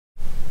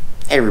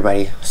Hey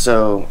everybody,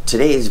 so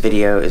today's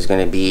video is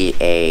going to be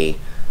a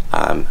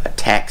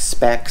tech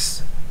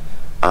specs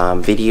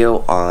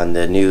video on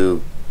the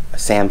new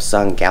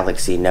Samsung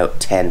Galaxy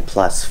Note 10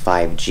 Plus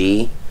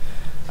 5G.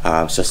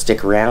 So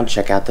stick around,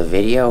 check out the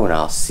video, and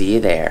I'll see you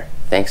there.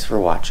 Thanks for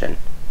watching.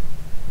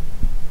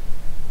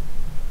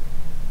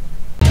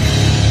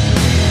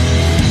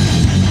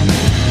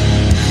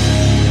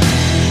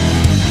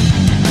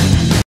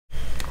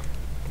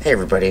 Hey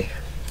everybody,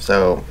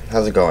 so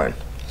how's it going?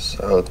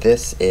 So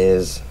this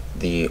is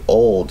the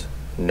old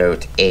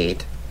Note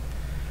 8.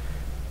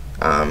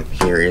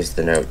 Here is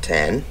the Note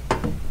 10.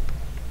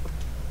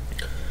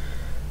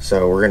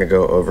 So we're going to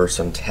go over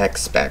some tech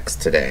specs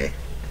today.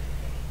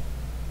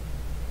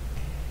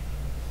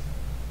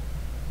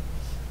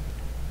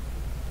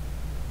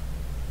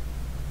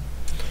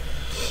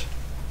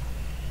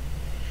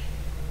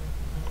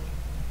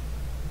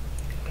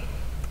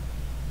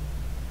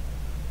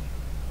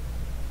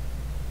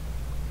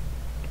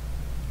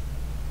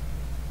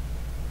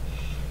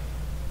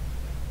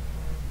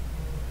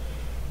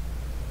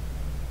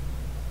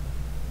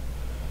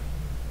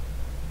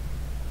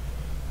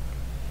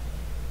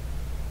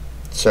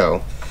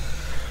 So,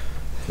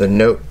 the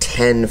Note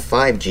 10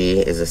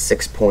 5G is a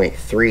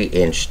 6.3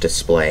 inch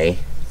display.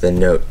 The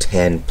Note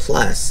 10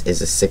 Plus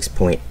is a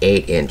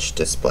 6.8 inch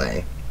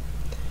display.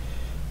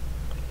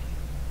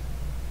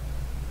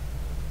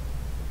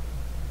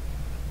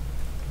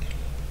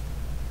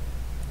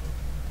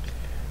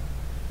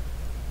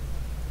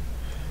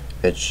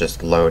 It's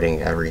just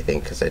loading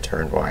everything because I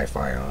turned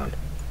Wi-Fi on.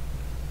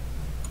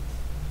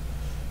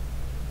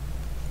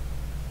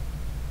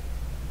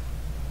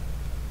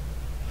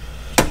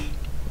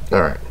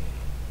 Alright.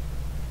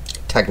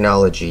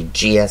 Technology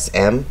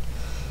GSM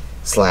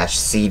 /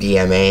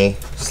 CDMA /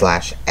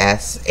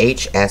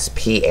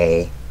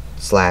 HSPA /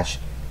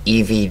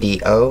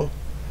 EVDO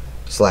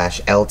 /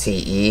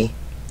 LTE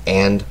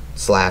and /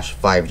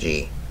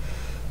 5G.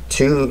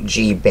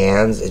 2G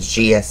bands is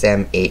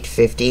GSM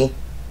 850,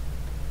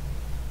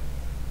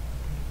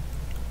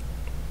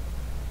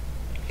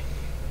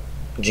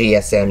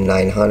 GSM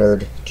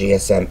 900,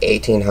 GSM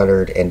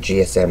 1800, and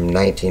GSM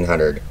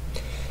 1900.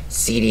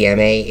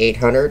 CDMA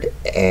 800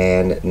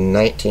 and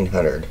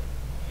 1900.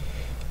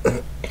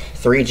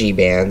 3G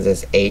bands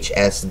is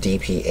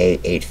HSDPA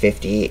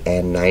 850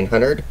 and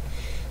 900,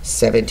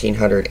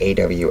 1700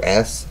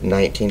 AWS,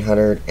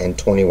 1900 and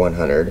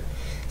 2100,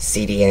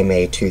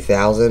 CDMA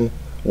 2000,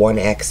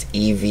 ONYX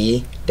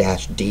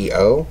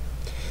EV-DO.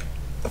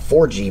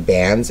 4G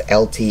bands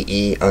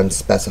LTE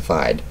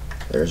unspecified.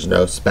 There's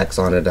no specs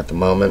on it at the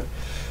moment.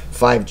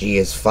 5G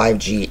is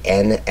 5G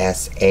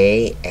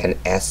NSA and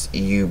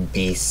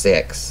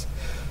SUB6.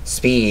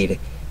 Speed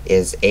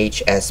is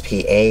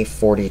HSPA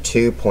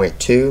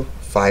 42.2,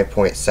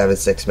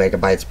 5.76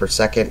 megabytes per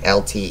second,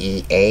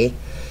 LTE-A,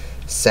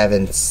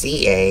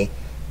 7CA,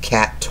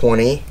 Cat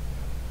 20,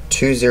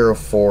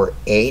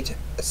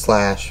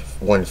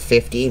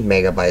 2048/150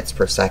 megabytes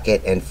per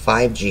second, and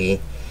 5G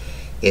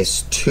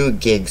is 2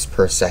 gigs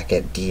per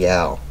second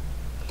DL.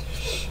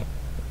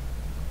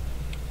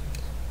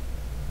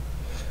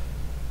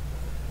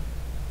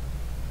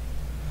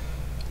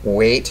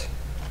 Weight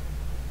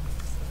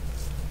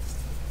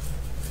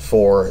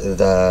for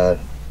the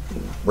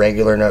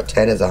regular Note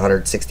 10 is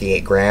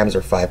 168 grams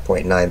or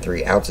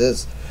 5.93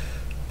 ounces.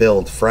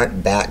 Build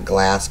front, back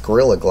glass,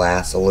 Gorilla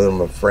Glass,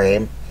 aluminum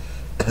frame,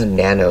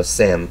 Nano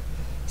SIM.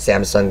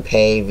 Samsung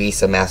Pay,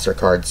 Visa,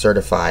 MasterCard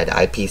certified,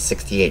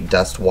 IP68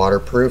 dust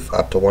waterproof,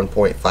 up to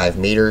 1.5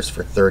 meters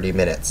for 30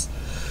 minutes.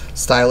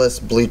 Stylus,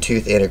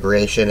 Bluetooth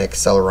integration,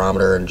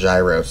 accelerometer, and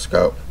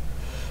gyroscope.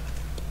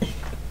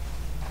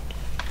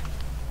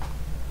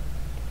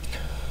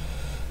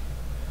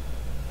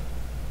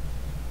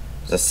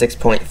 It's a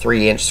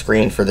 6.3 inch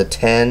screen for the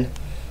 10.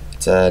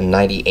 It's a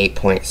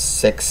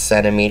 98.6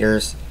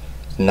 centimeters,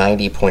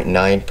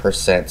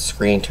 90.9%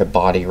 screen to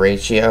body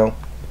ratio.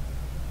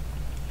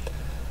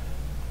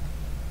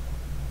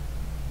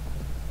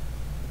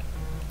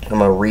 I'm going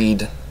to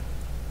read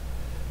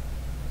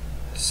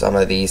some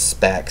of these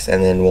specs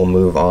and then we'll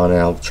move on,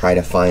 and I'll try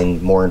to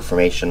find more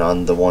information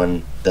on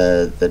the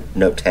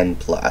Note 10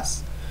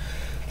 Plus.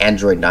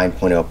 Android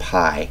 9.0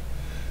 Pie.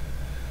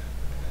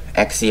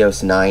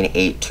 Exynos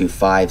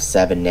 9825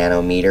 7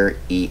 nanometer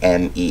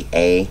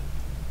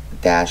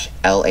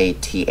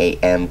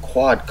EMEA-LATAM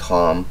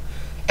Quad-Com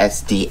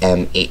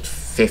SDM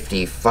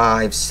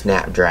 855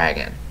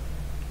 Snapdragon.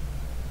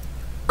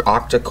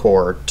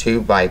 Octa-core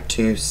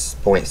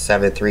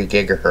 2x2.73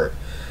 GHz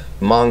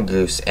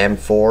Mongoose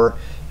M4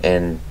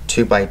 and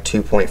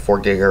 2x2.4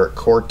 GHz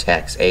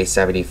Cortex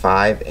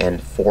A75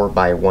 and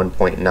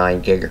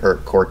 4x1.9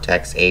 GHz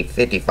Cortex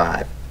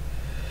A55.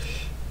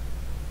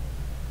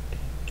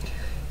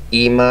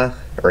 EMA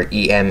or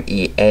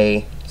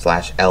EMEA /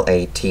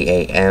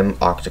 LATAM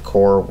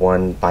octa-core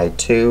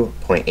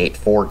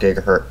 1x2.84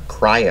 GHz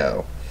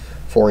Cryo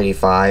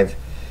 485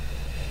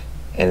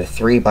 and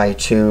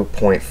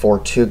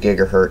 3x2.42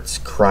 GHz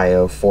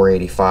Cryo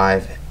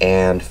 485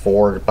 and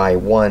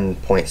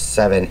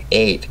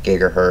 4x1.78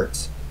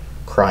 GHz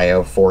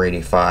Cryo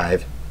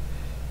 485,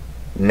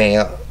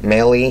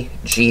 Meli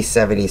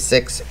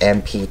G76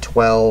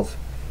 MP12,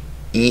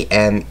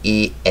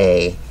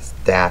 EMEA-LATAM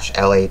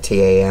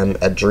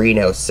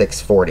Adreno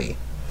 640.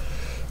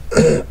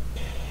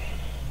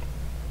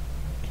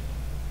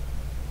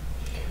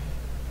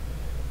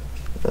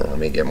 Let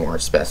me get more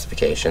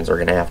specifications. We're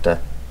going to have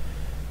to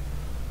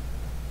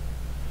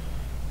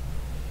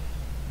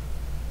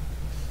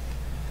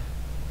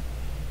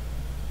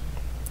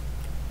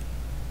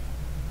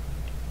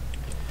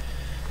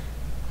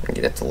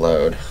get it to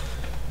load.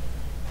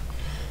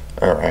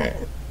 Alright.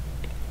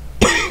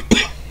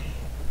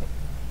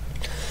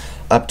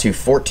 Up to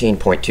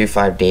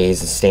 14.25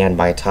 days of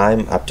standby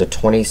time, up to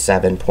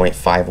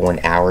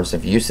 27.51 hours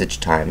of usage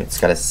time.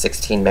 It's got a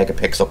 16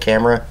 megapixel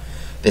camera.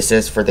 This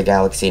is for the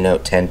Galaxy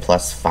Note 10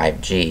 Plus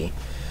 5G.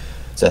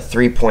 It's a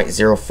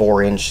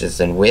 3.04 inches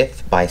in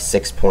width by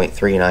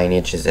 6.39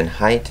 inches in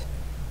height.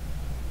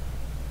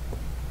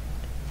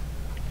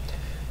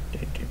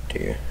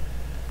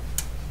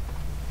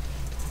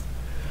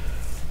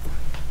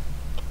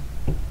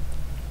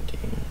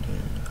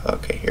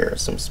 Okay, here are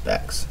some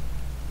specs.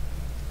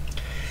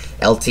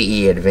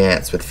 LTE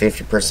Advanced with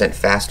 50%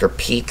 faster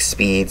peak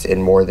speeds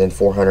in more than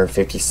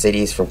 450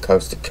 cities from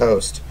coast to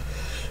coast.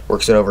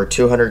 Works in over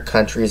 200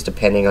 countries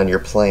depending on your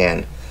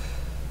plan.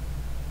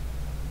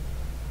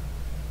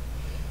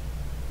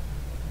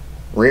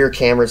 Rear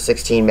camera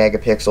 16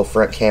 megapixel,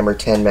 front camera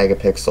 10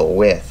 megapixel,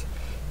 width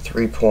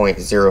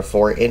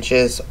 3.04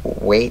 inches,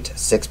 weight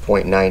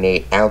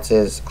 6.98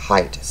 ounces,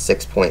 height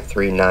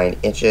 6.39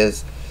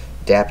 inches,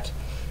 depth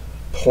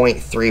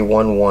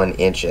 0.311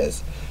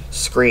 inches.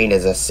 Screen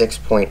is a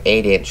 6.8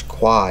 inch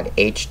quad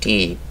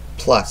HD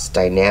plus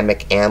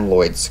dynamic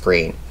AMOLED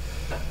screen.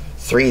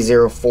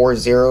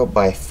 3040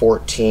 by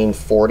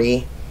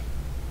 1440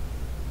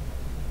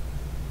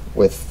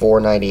 with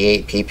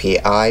 498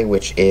 ppi,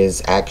 which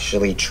is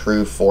actually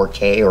true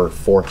 4K or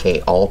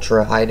 4K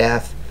Ultra High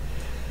Def.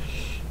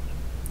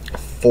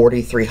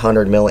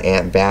 4300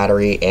 milliamp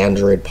battery,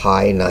 Android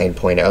Pie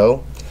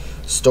 9.0.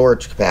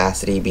 Storage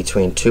capacity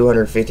between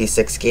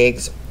 256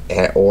 gigs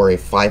or a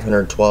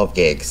 512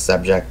 gig,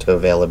 subject to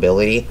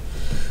availability.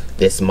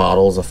 This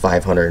model is a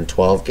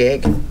 512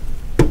 gig.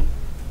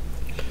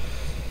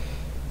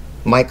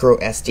 Micro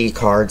SD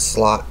card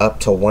slot up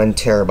to 1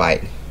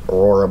 terabyte.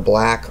 Aurora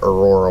Black,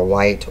 Aurora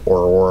White, or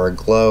Aurora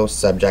Glow,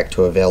 subject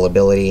to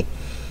availability.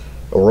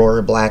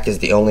 Aurora Black is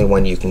the only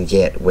one you can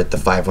get with the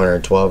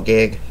 512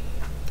 gig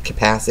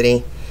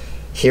capacity.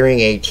 Hearing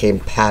aid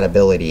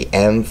compatibility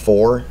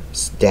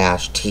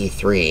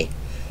M4-T3.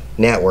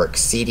 Network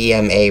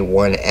CDMA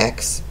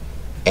ONYX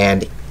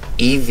and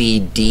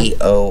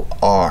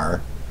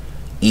EVDOR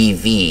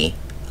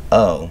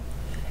EVO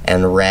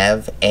and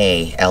Rev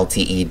A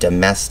LTE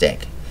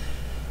domestic.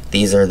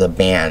 These are the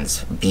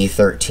bands: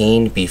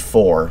 B13,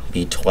 B4,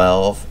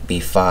 B12,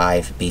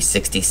 B5,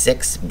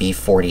 B66,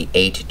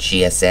 B48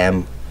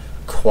 GSM,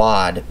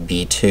 Quad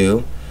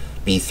B2,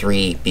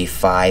 B3,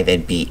 B5,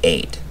 and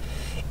B8.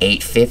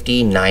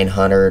 850,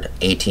 900,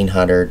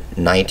 1800,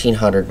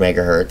 1900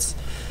 megahertz.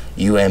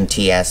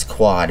 UMTS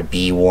Quad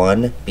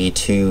B1,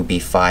 B2,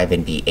 B5,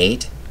 and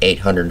B8.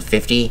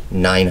 850,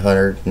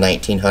 900,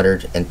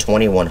 1900, and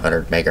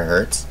 2100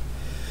 megahertz.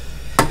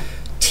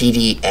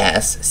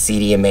 TDS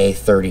CDMA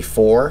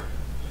 34,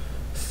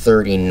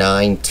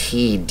 39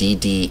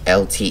 TDD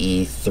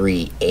LTE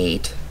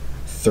 38,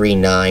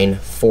 39,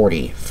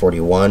 40,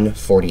 41,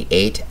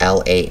 48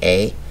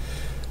 LAA,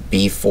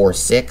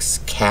 B46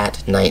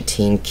 CAT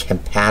 19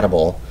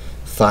 compatible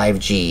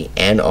 5G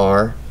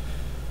NR,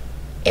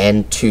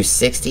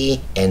 N260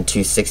 and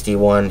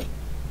 261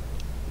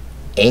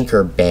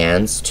 anchor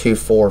bands 2,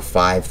 4,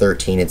 5,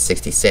 13, and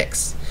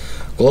 66.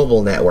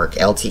 Global network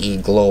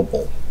LTE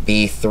Global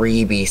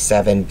B3,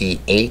 B7,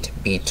 B8,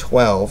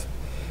 B12,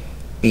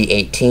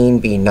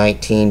 B18,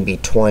 B19,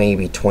 B20,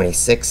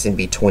 B26, and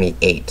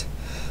B28.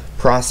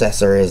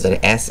 Processor is an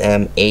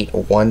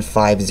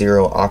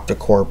SM8150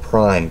 octa-core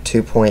prime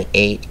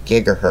 2.8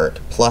 GHz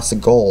plus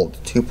gold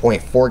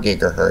 2.4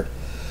 GHz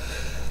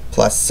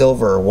plus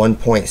silver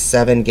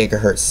 1.7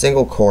 GHz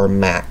single core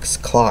max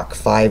clock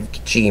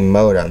 5G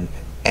modem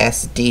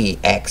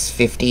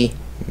SDX50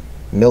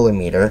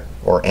 millimeter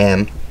or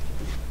M,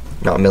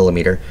 not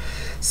millimeter,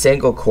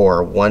 single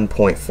core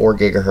 1.4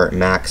 GHz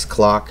max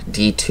clock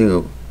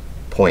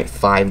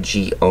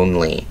D2.5G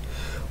only.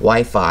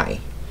 Wi-Fi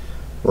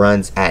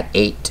runs at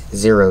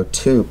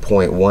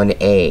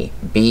 802.1A,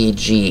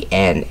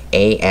 BGN,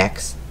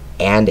 AX,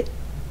 and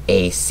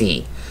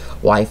AC.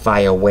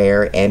 Wi-Fi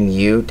aware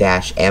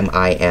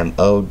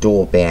MU-MIMO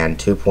dual band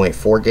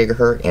 2.4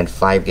 GHz and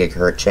 5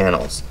 GHz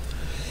channels.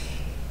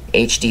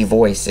 HD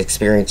voice,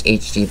 experience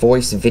HD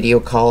voice, video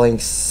calling,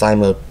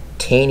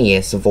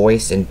 simultaneous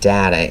voice and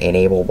data,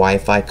 enable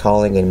Wi-Fi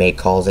calling and make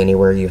calls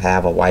anywhere you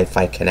have a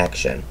Wi-Fi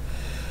connection.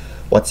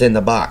 What's in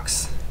the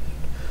box?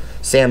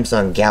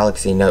 Samsung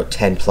Galaxy Note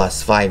 10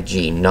 Plus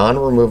 5G,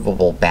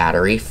 non-removable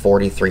battery,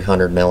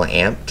 4300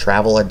 milliamp,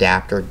 travel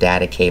adapter,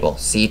 data cable,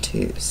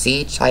 C2,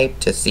 C-type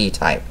to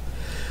C-type,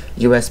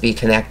 USB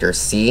connector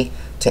C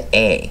to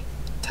A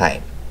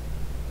type.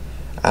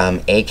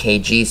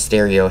 AKG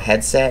stereo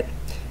headset,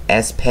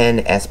 S Pen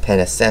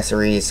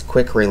accessories,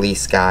 quick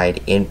release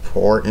guide,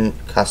 important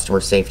customer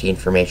safety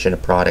information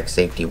and product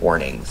safety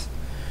warnings.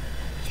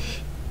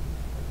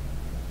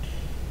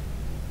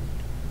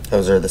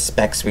 Those are the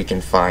specs we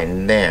can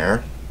find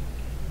there.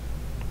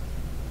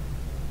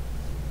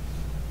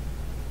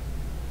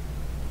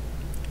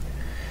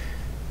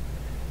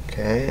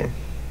 Okay.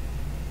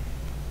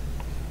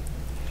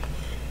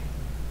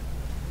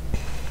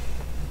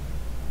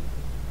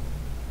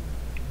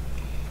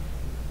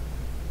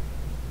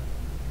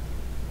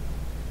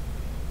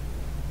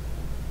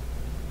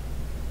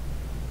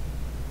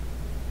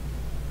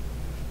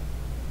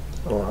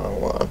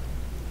 Wrong one.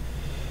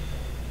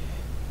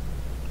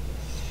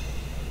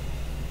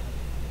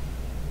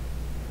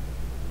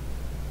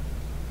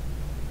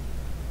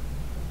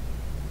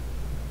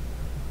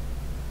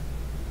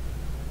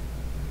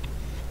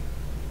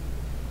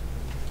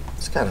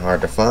 It's kind of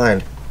hard to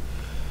find.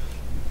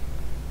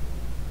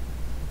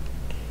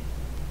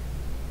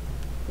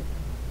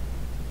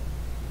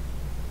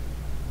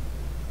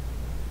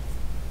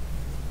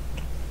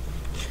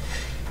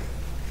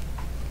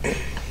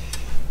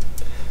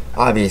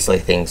 Obviously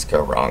things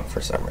go wrong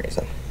for some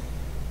reason.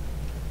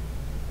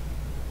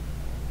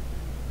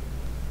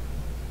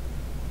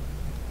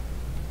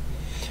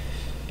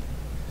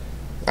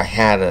 I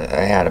had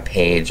a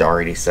page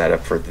already set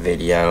up for the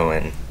video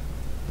and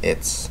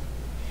it's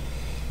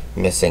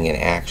missing in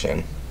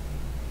action.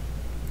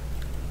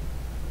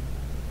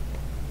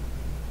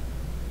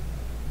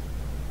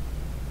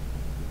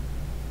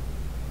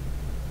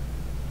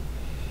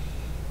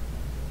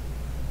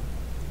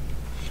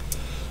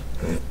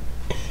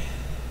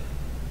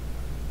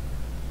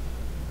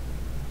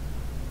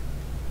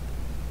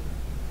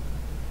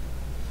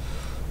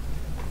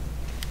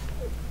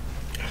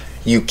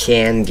 You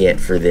can get,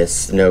 for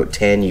this Note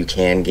 10, you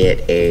can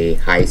get a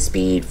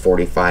high-speed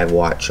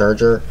 45-watt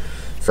charger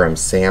from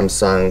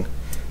Samsung.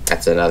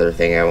 That's another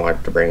thing I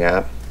wanted to bring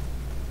up.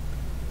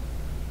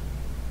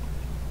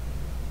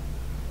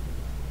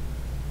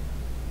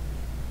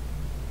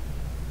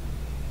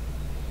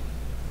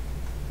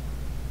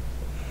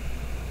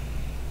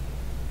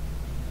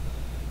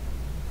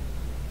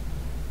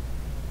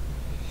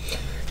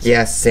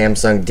 Yes,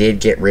 Samsung did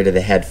get rid of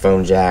the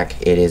headphone jack.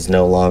 It is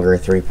no longer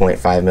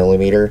 3.5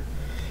 millimeter.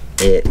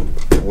 It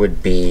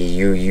would be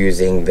you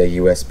using the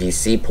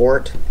USB-C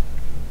port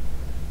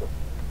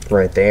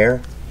right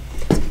there.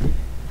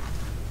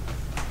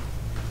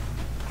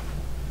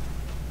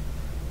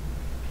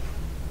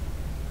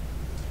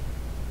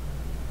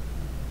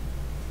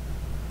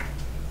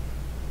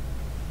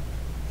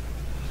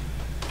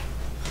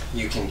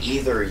 You can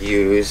either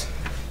use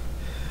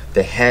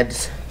the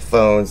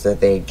headphones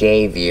that they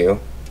gave you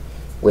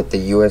with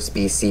the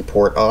USB-C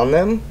port on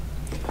them,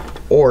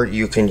 or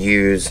you can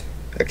use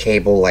a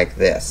cable like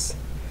this.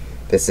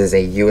 This is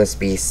a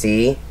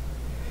USB-C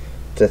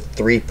to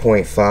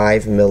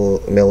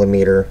 3.5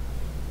 millimeter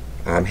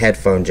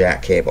headphone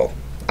jack cable.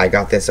 I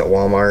got this at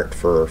Walmart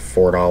for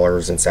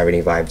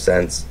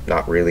 $4.75.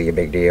 Not really a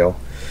big deal.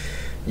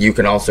 You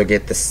can also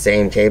get the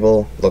same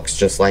cable, looks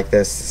just like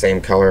this,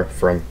 same color,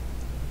 from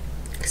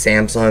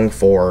Samsung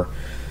for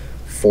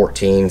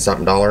 $14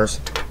 something.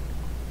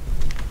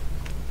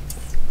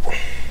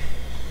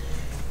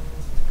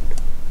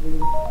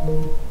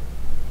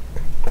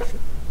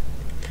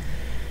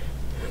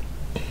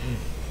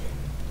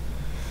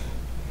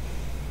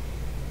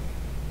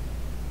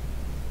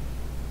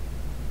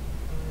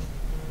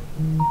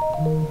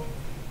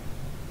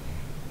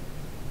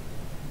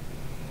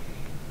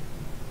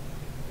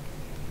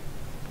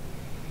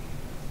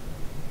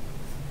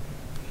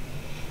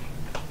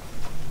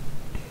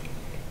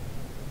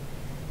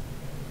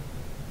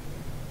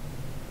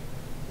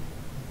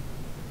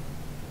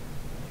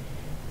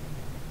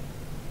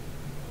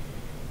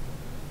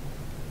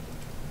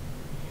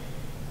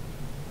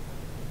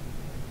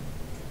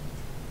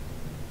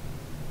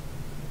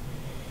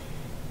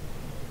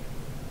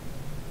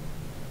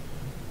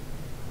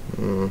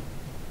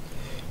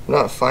 I'm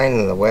not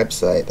finding the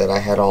website that I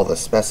had all the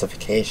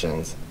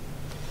specifications.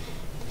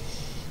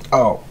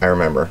 Oh, I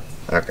remember.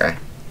 Okay.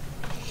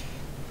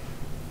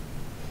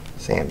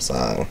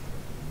 Samsung.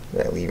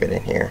 Did I leave it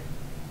in here?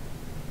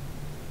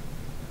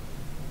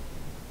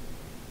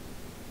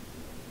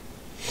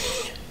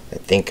 I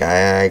think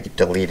I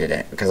deleted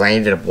it because I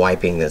ended up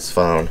wiping this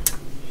phone.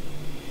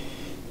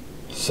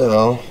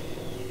 So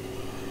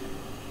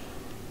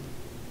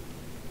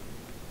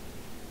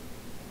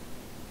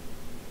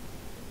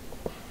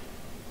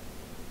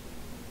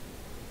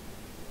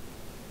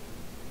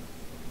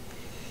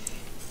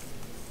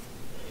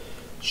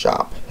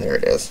shop. There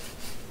it is.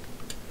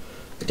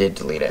 I did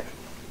delete it.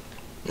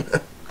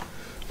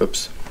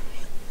 Oops.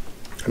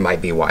 It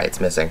might be why it's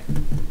missing.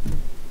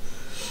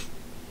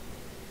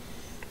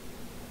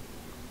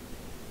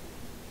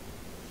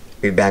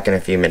 Be back in a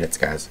few minutes,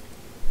 guys.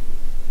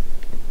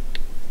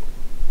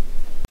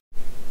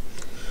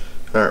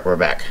 Alright, we're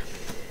back.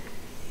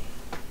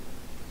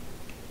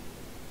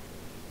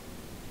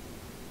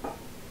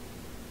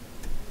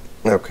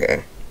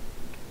 Okay.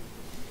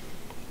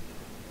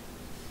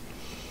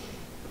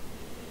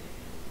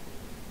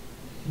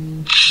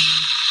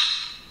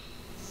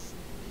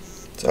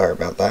 Sorry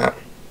about that.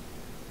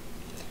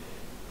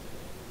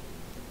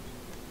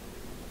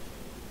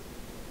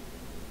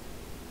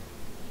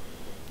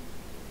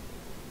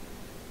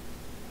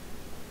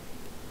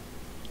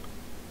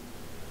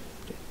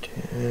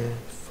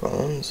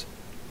 Phones.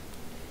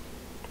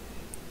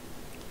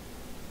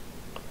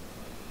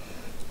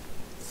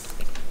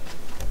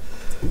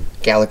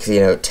 Galaxy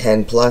Note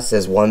 10 Plus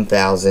is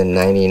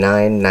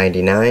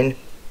 $1,099.99.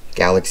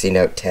 Galaxy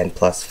Note 10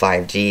 Plus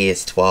 5G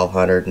is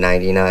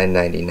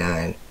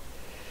 $1,299.99.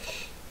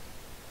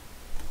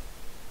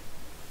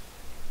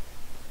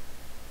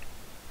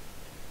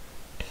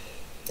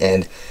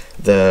 And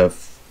the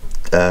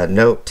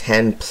Note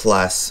 10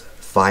 Plus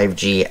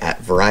 5G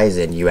at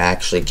Verizon, you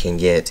actually can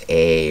get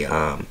a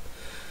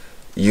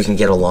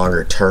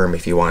longer term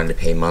if you wanted to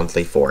pay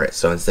monthly for it.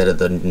 So instead of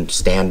the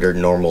standard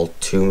normal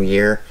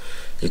 2-year,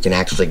 you can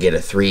actually get a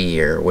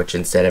 3-year, which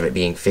instead of it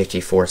being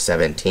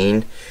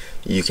 $54.17,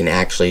 you can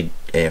actually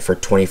for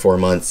 24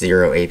 months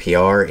 0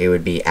 APR, it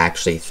would be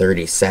actually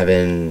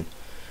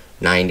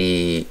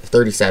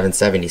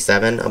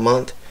 $37.77 a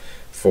month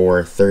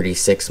for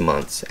 36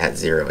 months at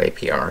 0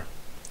 APR.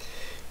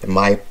 And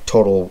my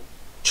total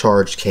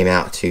charge came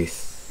out to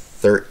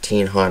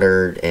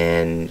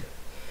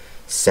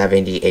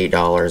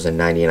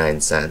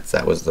 $1,378.99.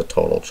 That was the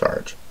total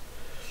charge.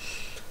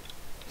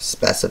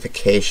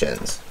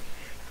 Specifications.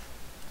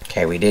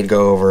 Okay, we did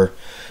go over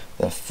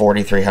the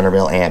 4,300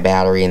 mAh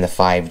battery and the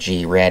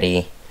 5G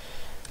ready.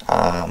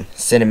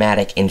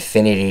 Cinematic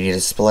infinity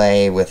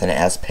display with an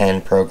S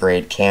Pen Pro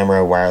grade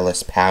camera,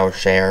 wireless power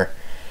share.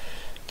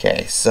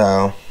 Okay,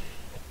 so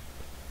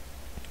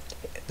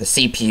the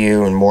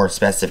CPU and more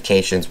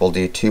specifications will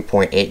do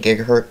 2.8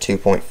 GHz,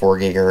 2.4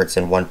 GHz,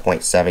 and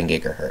 1.7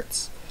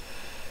 GHz.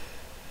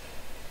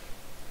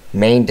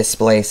 Main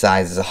display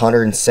size is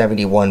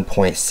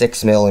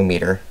 171.6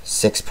 millimeter,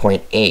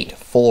 6.8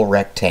 full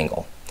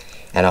rectangle,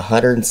 and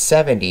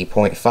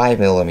 170.5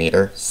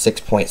 millimeter,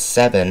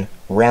 6.7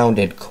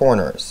 rounded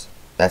corners.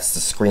 That's the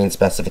screen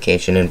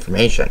specification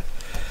information.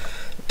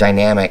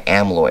 Dynamic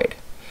AMOLED.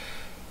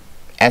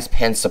 S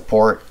Pen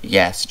support,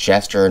 yes.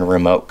 Gesture and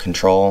remote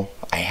control.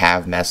 I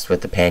have messed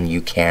with the pen.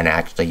 You can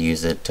actually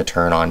use it to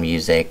turn on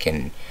music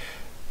and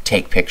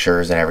take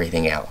pictures and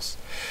everything else.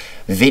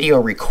 Video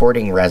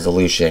recording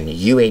resolution,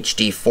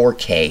 UHD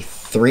 4K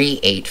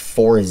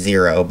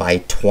 3840 by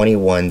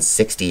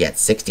 2160 at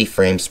 60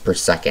 frames per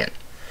second.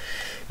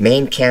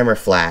 Main camera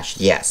flash,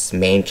 yes.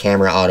 Main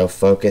camera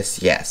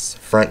autofocus, yes.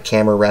 Front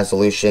camera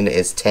resolution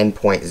is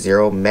 10.0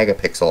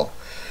 megapixel.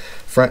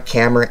 Front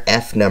camera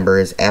F number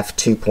is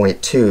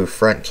f2.2.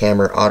 Front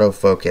camera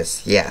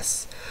autofocus,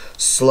 yes.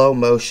 Slow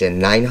motion,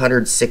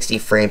 960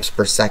 frames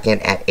per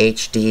second at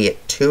HD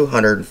at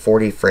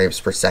 240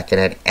 frames per second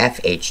at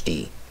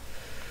FHD.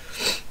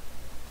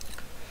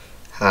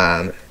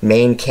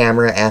 Main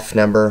camera F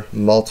number,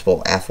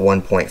 multiple,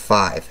 f1.5,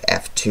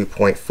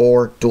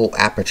 f2.4, dual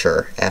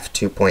aperture,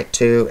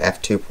 f2.2,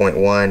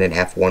 f2.1, and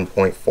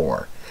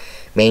f1.4.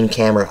 Main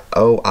camera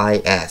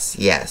OIS,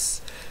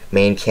 yes.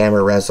 Main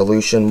camera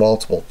resolution,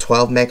 multiple,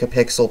 12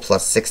 megapixel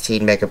plus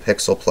 16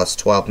 megapixel plus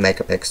 12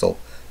 megapixel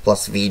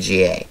plus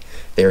VGA.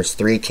 There's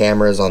 3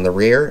 cameras on the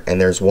rear,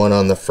 and there's one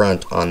on the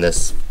front on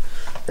this.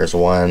 There's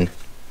one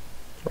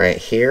right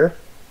here.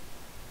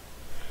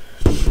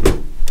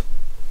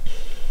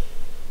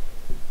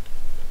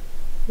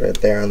 Right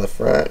there on the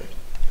front,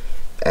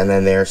 and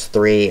then there's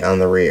 3 on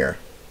the rear.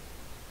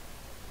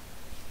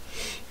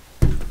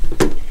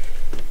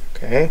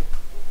 Okay.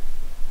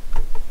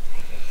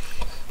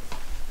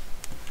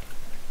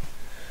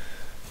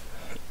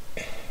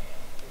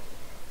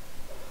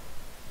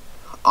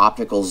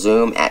 Optical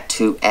zoom at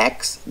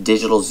 2x,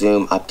 digital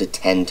zoom up to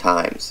 10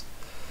 times.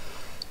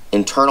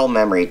 Internal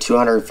memory,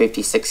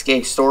 256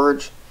 gig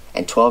storage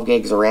and 12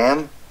 gigs of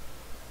RAM,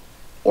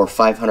 or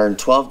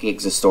 512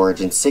 gigs of storage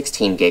and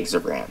 16 gigs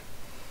of RAM.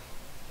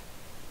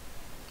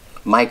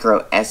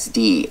 Micro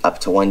SD up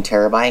to 1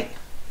 terabyte.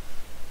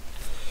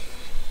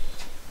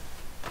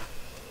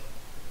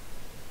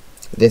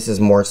 This is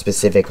more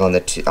specific on the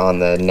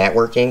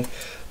networking.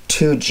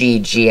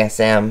 2G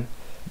GSM,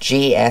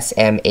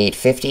 GSM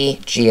 850,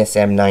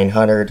 GSM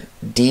 900,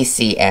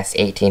 DCS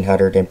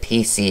 1800, and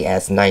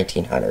PCS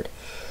 1900.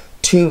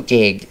 2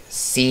 gig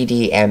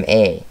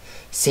CDMA,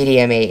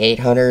 CDMA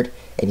 800,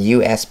 and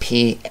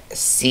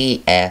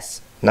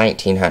USP-CS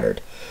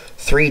 1900.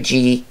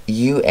 3G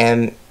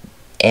UMTS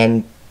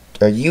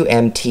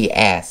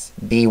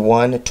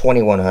B1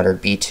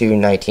 2100,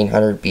 B2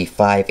 1900,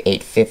 B5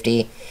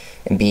 850,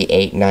 and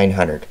B8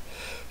 900.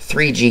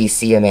 3G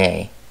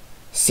CMA,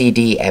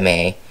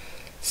 CDMA,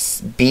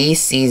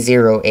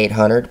 BC0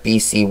 800,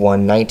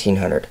 BC1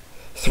 1900.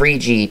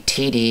 3G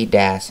TD-SCDMA,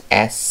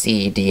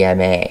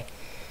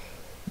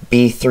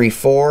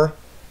 B34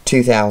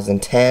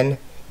 2010,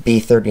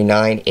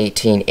 B39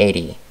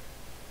 1880.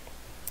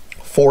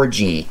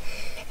 4G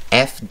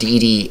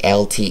FDD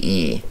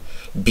LTE,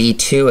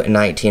 B2 at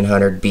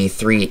 1900,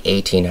 B3 at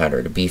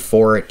 1800,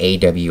 B4 at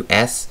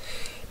AWS,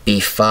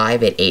 B5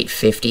 at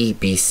 850,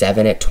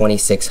 B7 at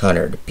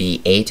 2600,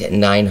 B8 at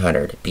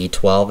 900,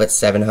 B12 at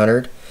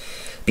 700,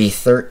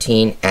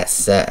 B13 at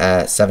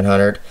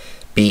 700,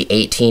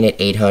 B18 at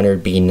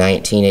 800,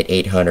 B19 at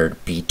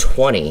 800,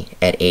 B20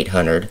 at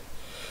 800,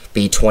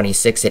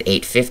 B26 at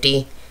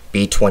 850,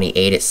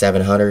 B28 at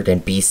 700,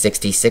 and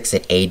B66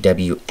 at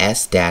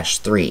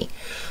AWS-3.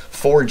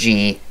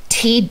 4G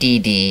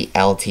TDD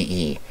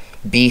LTE,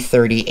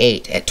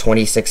 B38 at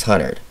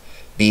 2600,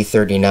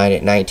 B39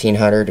 at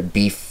 1900,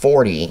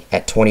 B40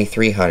 at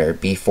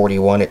 2300,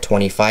 B41 at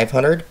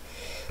 2500,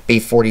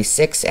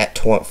 B46 at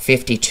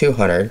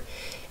 5200,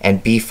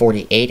 and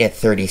B48 at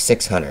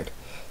 3600.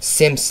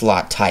 SIM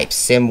slot type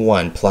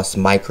SIM1 plus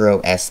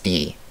micro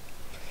SD.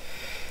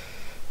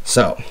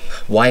 So,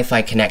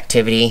 Wi-Fi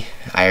connectivity,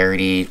 I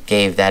already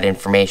gave that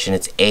information.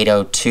 It's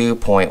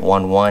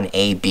 802.11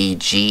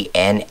 ABG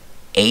and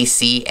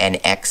AC and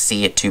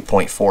XC at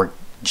 2.4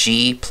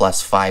 G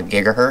plus 5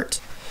 gigahertz.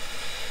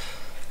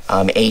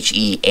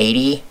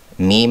 HE80,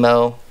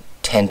 MIMO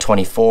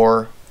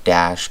 1024-QAM.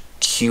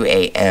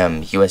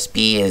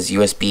 USB is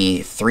USB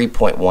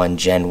 3.1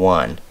 Gen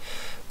 1.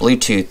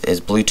 Bluetooth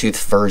is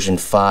Bluetooth version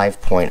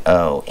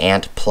 5.0.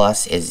 ANT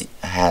Plus is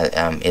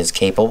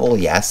capable,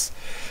 yes.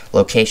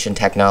 Location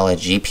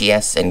technology,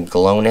 GPS and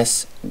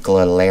GLONASS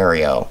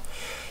Galileo.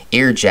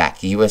 Ear jack,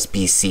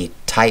 USB-C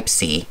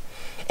Type-C.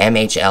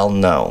 MHL,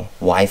 no.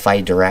 Wi-Fi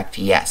Direct,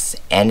 yes.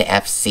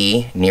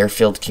 NFC, near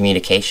field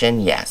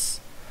communication, yes.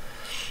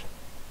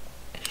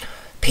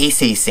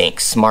 PC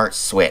Sync, Smart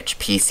Switch,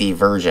 PC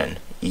version.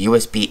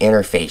 USB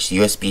interface,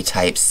 USB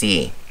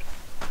Type-C.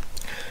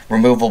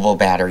 Removable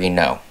battery,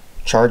 no.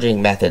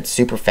 Charging method,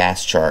 super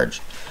fast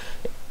charge.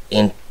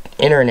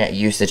 Internet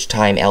usage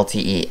time,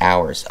 LTE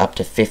hours, up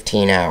to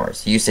 15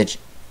 hours.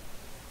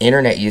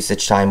 Internet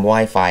usage time,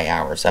 Wi-Fi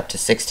hours, up to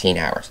 16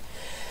 hours.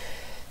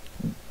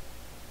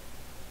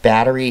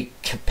 Battery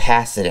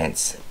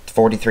capacitance,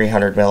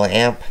 4300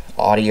 milliamp.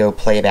 Audio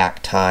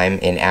playback time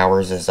in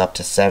hours is up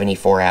to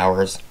 74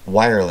 hours.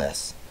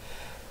 Wireless.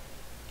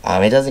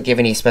 It doesn't give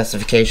any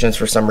specifications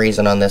for some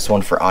reason on this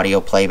one for audio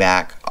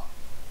playback.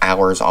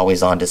 Hours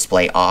always on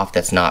display off.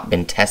 That's not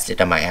been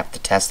tested. I might have to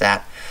test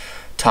that.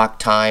 Talk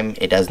time,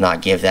 it does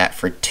not give that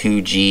for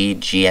 2G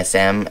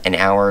GSM and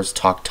hours.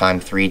 Talk time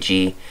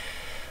 3G,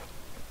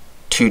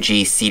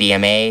 2G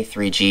CDMA,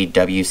 3G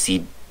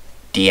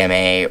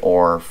WCDMA,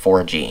 or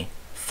 4G.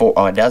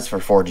 It does for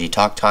 4G.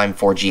 Talk time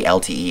 4G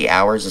LTE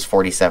hours is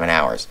 47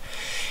 hours.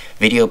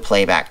 Video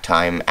playback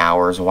time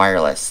hours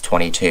wireless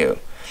 22.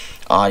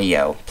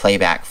 Audio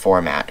playback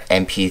format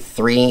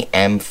MP3,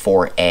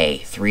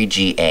 M4A,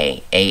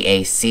 3GA,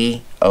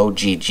 AAC,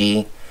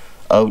 OGG,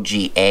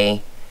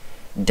 OGA,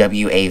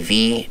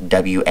 WAV,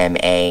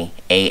 WMA,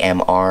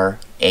 AMR,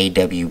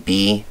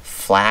 AWB,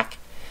 FLAC,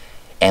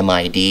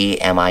 MID,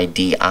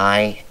 MIDI,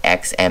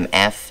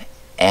 XMF,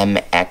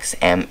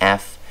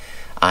 MXMF,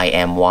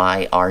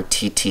 IMY,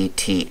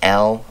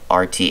 RTTTL,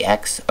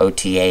 RTX,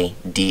 OTA,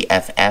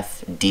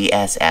 DFF,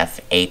 DSF,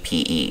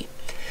 APE.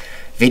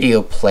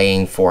 Video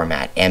playing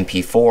format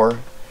MP4,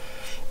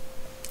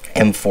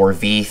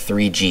 M4V,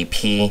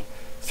 3GP,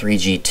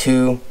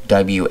 3G2,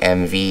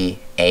 WMV,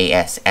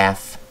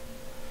 ASF,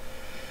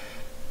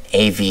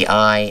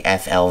 AVI,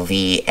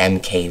 FLV,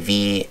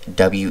 MKV,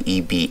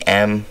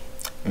 WEBM.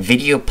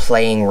 Video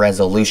playing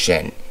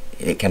resolution,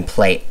 it can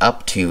play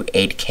up to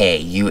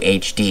 8K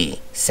UHD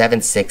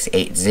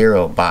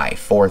 7680 by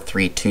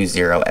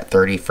 4320 at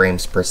 30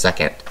 frames per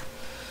second.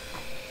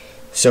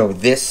 So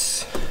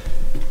this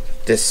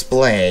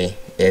display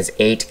is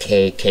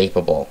 8K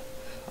capable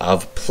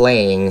of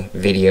playing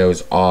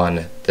videos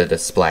on the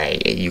display.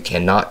 You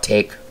cannot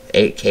take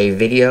 8K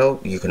video,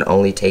 you can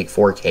only take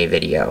 4K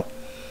video.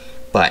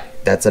 But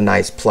that's a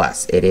nice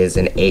plus. It is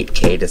an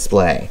 8K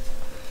display.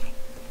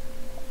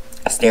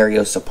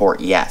 Stereo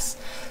support, yes.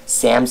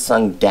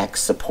 Samsung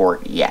DeX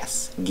support,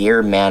 yes.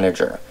 Gear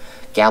Manager,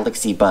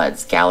 Galaxy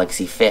Buds,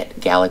 Galaxy Fit,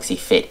 Galaxy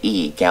Fit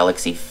E,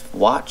 Galaxy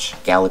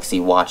Watch, Galaxy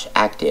Watch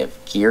Active,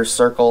 Gear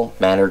Circle,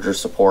 Manager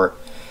support,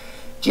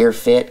 Gear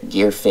Fit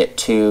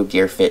 2,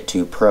 Gear Fit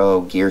 2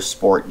 Pro, Gear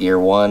Sport, Gear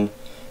 1,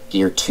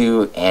 Gear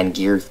 2, and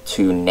Gear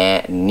 2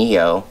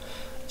 Neo,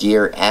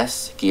 Gear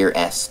S, Gear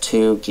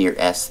S2, Gear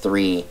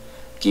S3,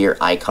 Gear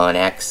Icon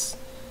X,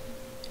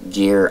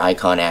 Gear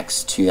Icon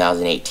X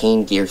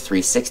 2018, Gear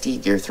 360,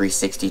 Gear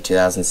 360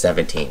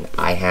 2017.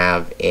 I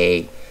have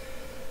a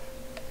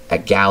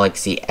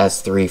Galaxy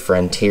S3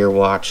 Frontier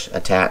watch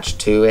attached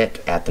to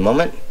it at the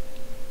moment.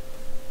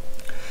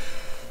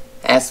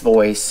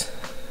 S-Voice,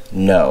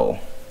 no.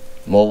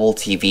 Mobile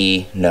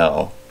TV,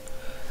 no.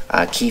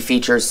 Key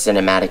features,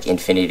 cinematic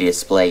infinity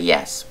display,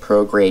 yes.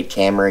 Pro grade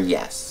camera,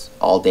 yes.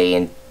 All day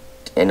an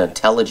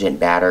intelligent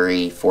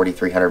battery,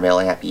 4300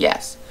 milliamp,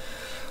 yes.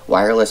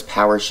 Wireless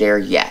power share,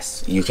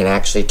 yes. You can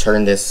actually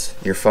turn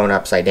your phone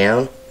upside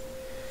down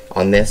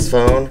on this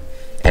phone,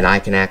 and I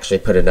can actually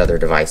put another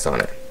device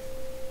on it.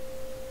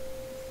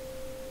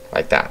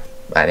 Like that.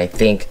 And I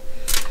think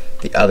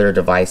The other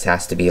device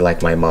has to be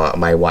like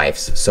my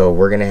wife's. So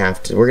we're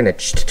gonna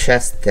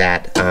test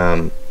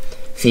that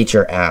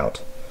feature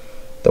out.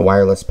 The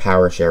wireless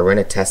power share. We're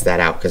gonna test that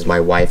out because my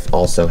wife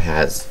also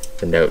has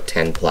the Note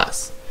 10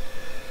 Plus.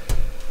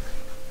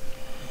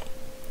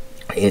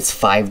 It's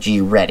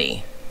 5G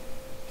ready.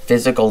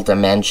 Physical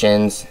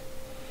dimensions: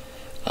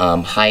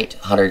 height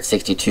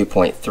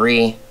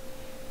 162.3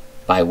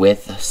 by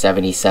width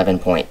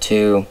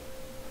 77.2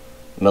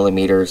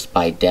 millimeters,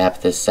 by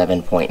depth is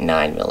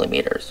 7.9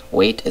 millimeters.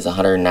 Weight is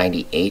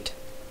 198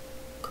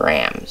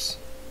 grams.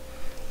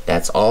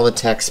 That's all the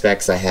tech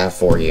specs I have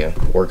for you.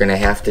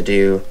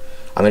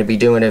 I'm gonna be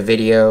doing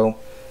a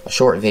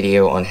short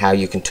video on how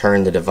you can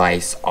turn the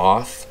device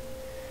off,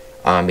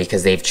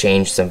 because they've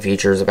changed some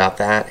features about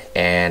that,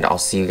 and I'll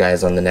see you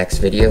guys on the next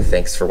video.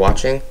 Thanks for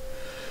watching.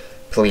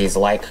 Please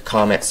like,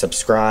 comment,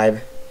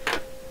 subscribe,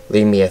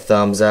 leave me a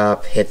thumbs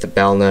up, hit the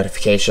bell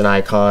notification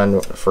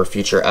icon for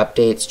future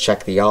updates,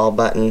 check the all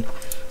button,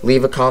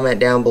 leave a comment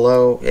down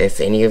below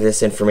if any of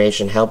this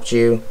information helped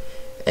you,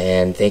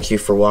 and thank you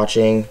for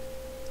watching,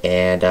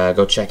 and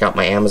go check out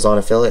my Amazon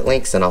affiliate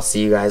links, and I'll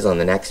see you guys on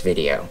the next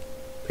video.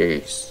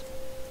 Peace.